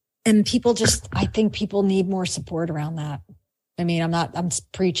people I think people need more support around that. I mean, I'm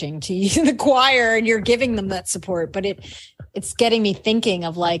preaching to you, the choir, and you're giving them that support, but it's getting me thinking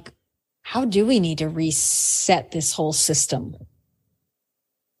of like, how do we need to reset this whole system?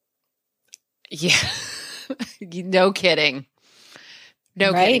 Yeah. No kidding.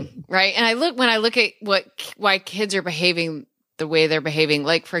 No kidding. Right. And when I look at why kids are behaving the way they're behaving,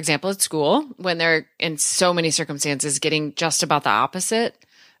 like, for example, at school, when they're in so many circumstances getting just about the opposite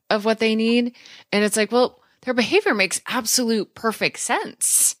of what they need. And it's like, well, their behavior makes absolute perfect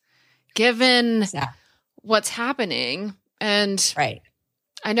sense given what's happening. And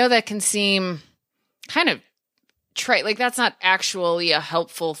I know that can seem kind of trite. Like, that's not actually a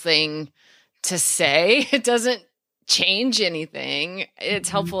helpful thing to say. It doesn't change anything. It's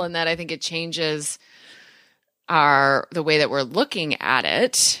helpful in that I think it changes the way that we're looking at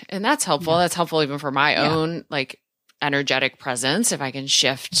it. And that's helpful. That's helpful even for my own like energetic presence. If I can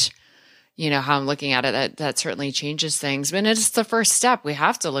shift, how I'm looking at it, that certainly changes things. But it's the first step. We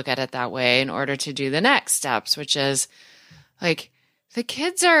have to look at it that way in order to do the next steps, which is like the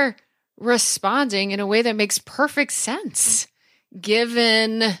kids are responding in a way that makes perfect sense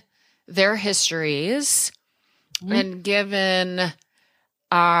given their histories and given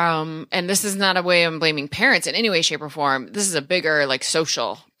and this is not a way I'm blaming parents in any way, shape, or form. This is a bigger like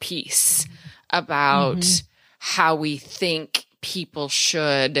social piece about how we think people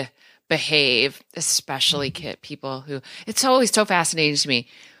should behave, especially people who, it's always so fascinating to me.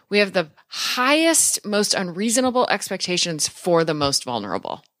 We have the highest, most unreasonable expectations for the most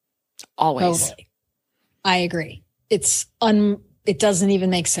vulnerable. Always. Totally. I agree. It doesn't even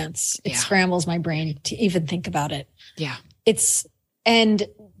make sense. It scrambles my brain to even think about it. Yeah. It's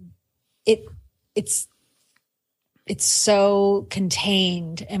so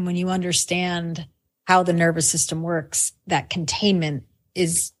contained. And when you understand how the nervous system works, that containment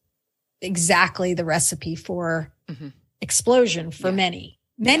is exactly the recipe for explosion for many,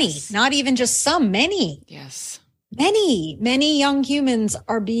 not even just some, many. Yes. Many young humans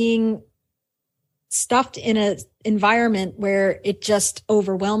are being stuffed in an environment where it just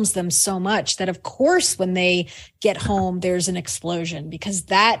overwhelms them so much that, of course, when they get home, there's an explosion because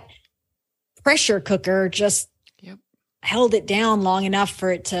that pressure cooker just held it down long enough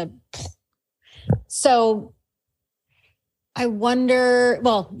for it to. So I wonder,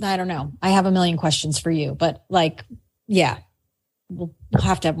 well, I don't know. I have a million questions for you, but we'll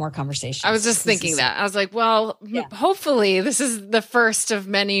have to have more conversations. I was just thinking that. I was like, well, hopefully this is the first of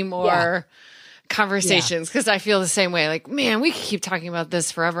many more conversations, because I feel the same way. Like, man, we could keep talking about this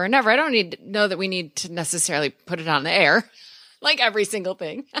forever and ever. I don't know that we need to necessarily put it on the air, like every single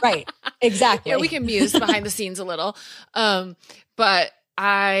thing. Right. Exactly. We can muse behind the scenes a little. But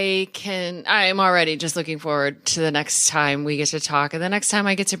I am already just looking forward to the next time we get to talk, and the next time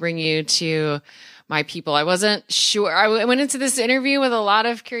I get to bring you to my people. I wasn't sure. I went into this interview with a lot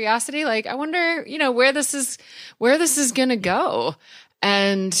of curiosity. Like, I wonder, where this is going to go.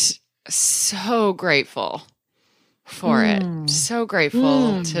 And so grateful for it. So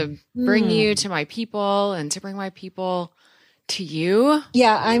grateful to bring you to my people and to bring my people to you.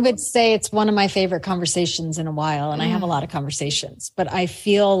 Yeah, I would say it's one of my favorite conversations in a while. And I have a lot of conversations, but I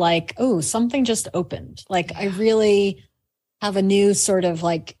feel like, something just opened. Like I really have a new sort of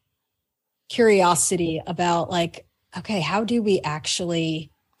like curiosity about like, okay, how do we actually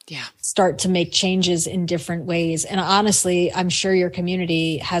start to make changes in different ways? And honestly, I'm sure your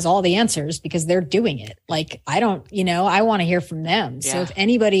community has all the answers because they're doing it. Like, I don't, I want to hear from them. Yeah. So if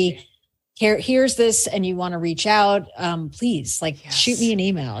anybody hears this and you want to reach out, please shoot me an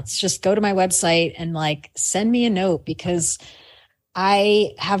email. It's just go to my website and send me a note, because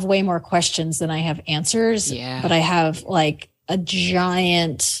I have way more questions than I have answers, but I have a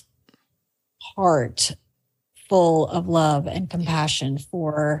giant heart full of love and compassion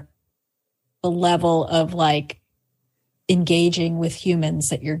for the level of engaging with humans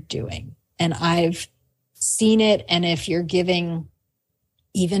that you're doing. And I've seen it. And if you're giving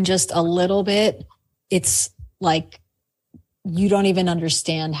even just a little bit, it's like, you don't even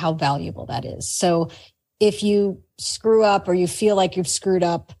understand how valuable that is. So if you screw up or you feel like you've screwed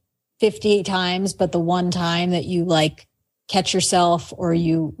up 50 times, but the one time that you catch yourself, or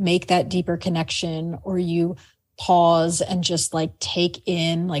you make that deeper connection, or you pause and just take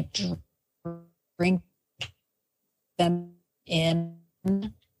in, drink them in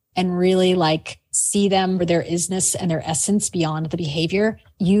and really see them for their isness and their essence beyond the behavior,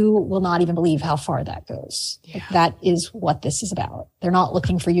 you will not even believe how far that goes. Yeah. That is what this is about. They're not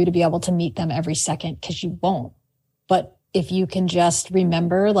looking for you to be able to meet them every second, because you won't. But if you can just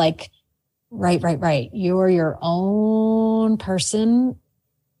remember, right. You're your own person.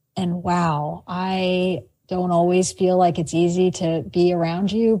 And wow, I don't always feel like it's easy to be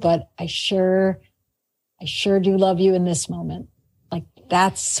around you, but I sure do love you in this moment.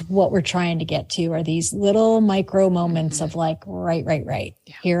 that's what we're trying to get to, are these little micro moments of like, right.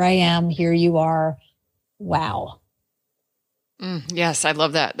 Yeah. Here I am. Here you are. Wow. Yes. I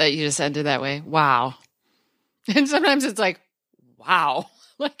love that you just ended that way. Wow. And sometimes it's like, wow.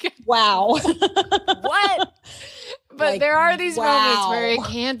 Like, wow. What? But like, there are these moments where it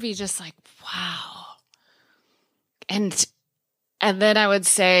can be just like, wow. And then I would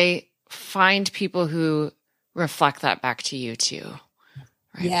say, find people who reflect that back to you too.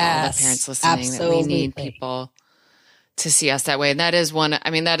 Right? Yes. For all the parents listening, absolutely. That we need people to see us that way. And that is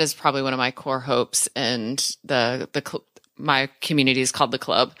that is probably one of my core hopes. And my community is called The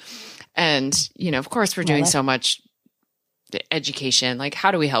Club. And, of course we're doing so much education. Like,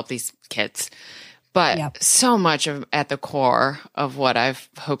 how do we help these kids? But so much at the core of what I've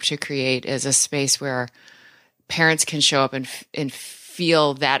hoped to create is a space where parents can show up and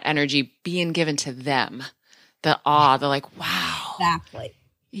feel that energy being given to them. The awe, the like, wow. Exactly.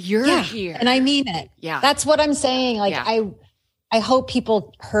 You're here. And I mean it. Yeah. That's what I'm saying. Like, I hope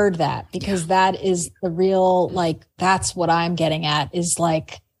people heard that, because that is the real, like, that's what I'm getting at, is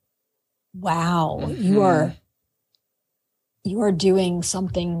like, wow, you are doing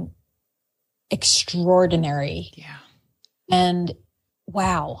something extraordinary. Yeah. And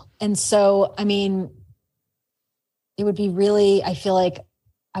wow. And so, I mean, it would be really, I feel like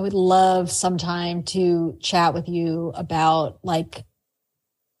I would love sometime to chat with you about like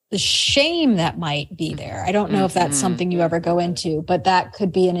the shame that might be there. I don't know if that's something you ever go into, but that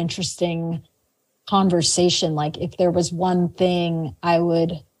could be an interesting conversation. Like, if there was one thing I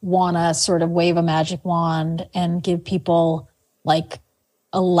would want to sort of wave a magic wand and give people like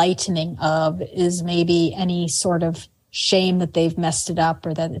a lightening of, is maybe any sort of shame that they've messed it up,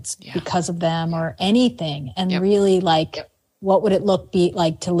 or that it's because of them, or anything. And really like, what would it be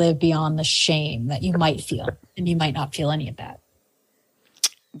like to live beyond the shame that you might feel? And you might not feel any of that.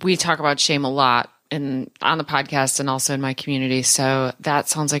 We talk about shame a lot on the podcast and also in my community. So that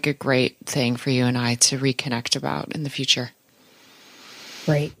sounds like a great thing for you and I to reconnect about in the future.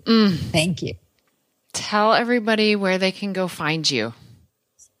 Great. Thank you. Tell everybody where they can go find you.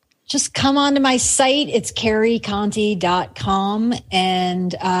 Just come onto my site. It's carriecontey.com.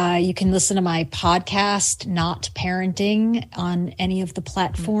 And you can listen to my podcast, Not Parenting, on any of the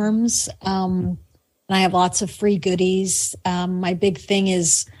platforms. And I have lots of free goodies. My big thing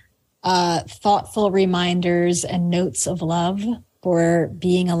is thoughtful reminders and notes of love for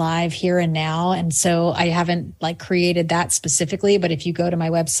being alive here and now. And so I haven't like created that specifically, but if you go to my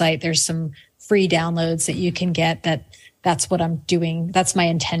website, there's some free downloads that you can get. That's what I'm doing. That's my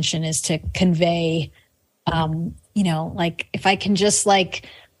intention, is to convey, like if I can just like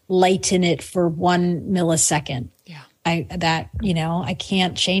lighten it for 1 millisecond. Yeah. I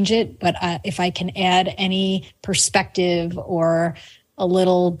can't change it, but if I can add any perspective or a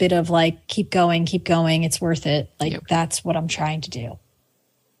little bit of like, keep going, it's worth it. Like, that's what I'm trying to do.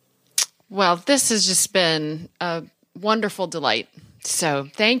 Well, this has just been a wonderful delight. So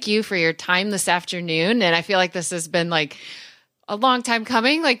thank you for your time this afternoon. And I feel like this has been like a long time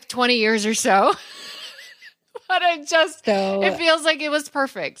coming, like 20 years or so. But it feels like it was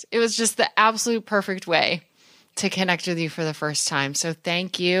perfect. It was just the absolute perfect way to connect with you for the first time. So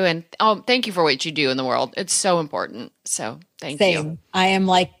thank you. And thank you for what you do in the world. It's so important. So thank you. I am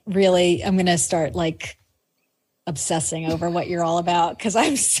like, really, I'm going to start like obsessing over what you're all about, because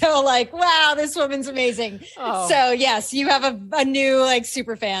I'm so like, wow, this woman's amazing. So yes, you have a new like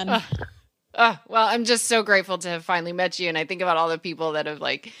super fan. Well, I'm just so grateful to have finally met you. And I think about all the people that have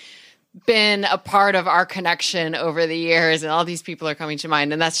like been a part of our connection over the years, and all these people are coming to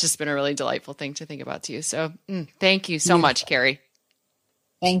mind. And that's just been a really delightful thing to think about too. So thank you so much, Carrie.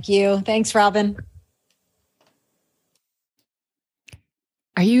 Thank you. Thanks, Robin.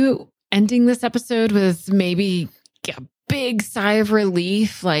 Are you ending this episode with maybe a big sigh of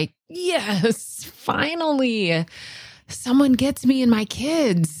relief? Like, yes, finally someone gets me and my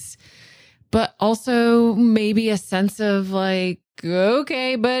kids. But also maybe a sense of like,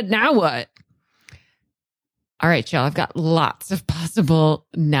 okay, but now what? All right, y'all, I've got lots of possible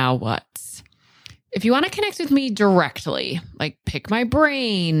now whats. If you want to connect with me directly, like pick my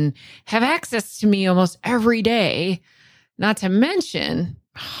brain, have access to me almost every day, not to mention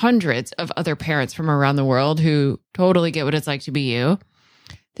hundreds of other parents from around the world who totally get what it's like to be you,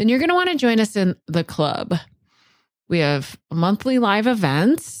 then you're going to want to join us in the club. We have monthly live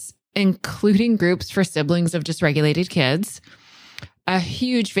events, including groups for siblings of dysregulated kids, a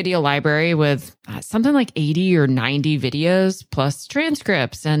huge video library with something like 80 or 90 videos, plus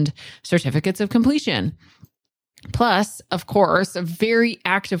transcripts and certificates of completion. Plus, of course, a very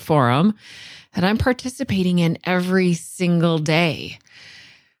active forum that I'm participating in every single day.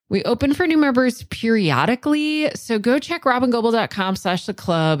 We open for new members periodically, so go check robingoble.com/the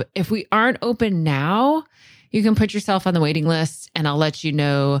club. If we aren't open now, you can put yourself on the waiting list and I'll let you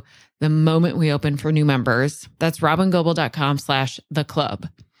know the moment we open for new members. That's robingoble.com/the club.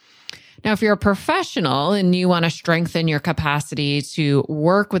 Now, if you're a professional and you want to strengthen your capacity to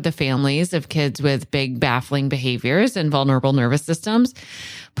work with the families of kids with big, baffling behaviors and vulnerable nervous systems,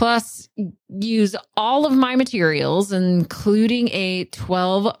 plus use all of my materials, including a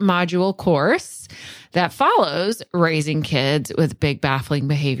 12-module course that follows raising kids with big, baffling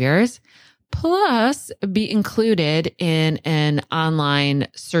behaviors, plus be included in an online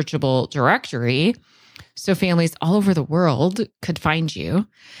searchable directory so families all over the world could find you,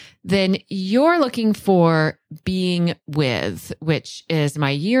 then you're looking for Being With, which is my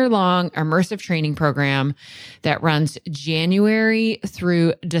year-long immersive training program that runs January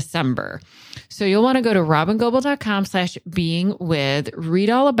through December. So you'll want to go to robingoble.com/beingwith, read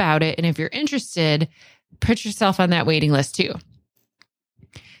all about it. And if you're interested, put yourself on that waiting list too.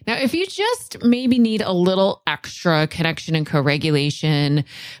 Now, if you just maybe need a little extra connection and co-regulation,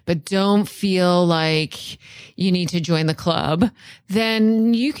 but don't feel like you need to join the club,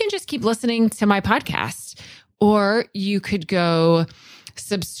 then you can just keep listening to my podcast. Or you could go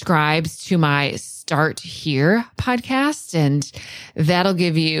subscribe to my Start Here podcast, and that'll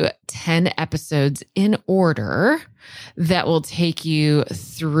give you 10 episodes in order that will take you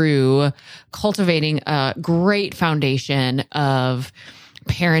through cultivating a great foundation of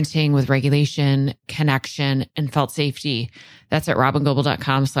parenting with regulation, connection, and felt safety. That's at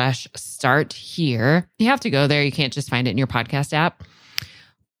robingoble.com/start here. You have to go there. You can't just find it in your podcast app.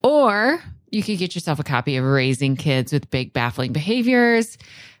 Or you could get yourself a copy of Raising Kids with Big Baffling Behaviors,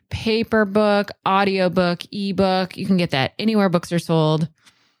 paper book, audiobook, ebook. You can get that anywhere books are sold.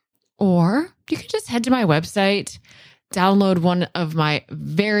 Or you can just head to my website, download one of my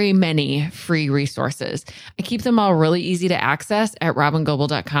very many free resources. I keep them all really easy to access at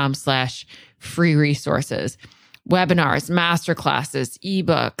robingoble.com/free resources. Webinars, masterclasses,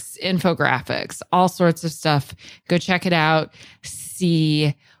 ebooks, infographics, all sorts of stuff. Go check it out.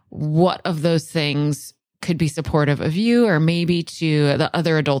 See what of those things could be supportive of you or maybe to the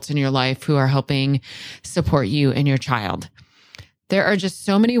other adults in your life who are helping support you and your child. There are just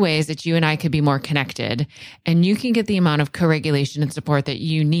so many ways that you and I could be more connected, and you can get the amount of co-regulation and support that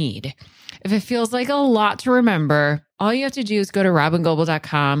you need. If it feels like a lot to remember, all you have to do is go to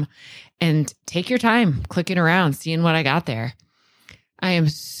robingoble.com and take your time clicking around, seeing what I got there. I am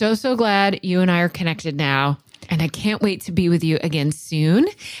so, so glad you and I are connected now, and I can't wait to be with you again soon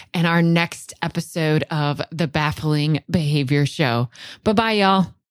in our next episode of the Baffling Behavior Show. Bye-bye, y'all.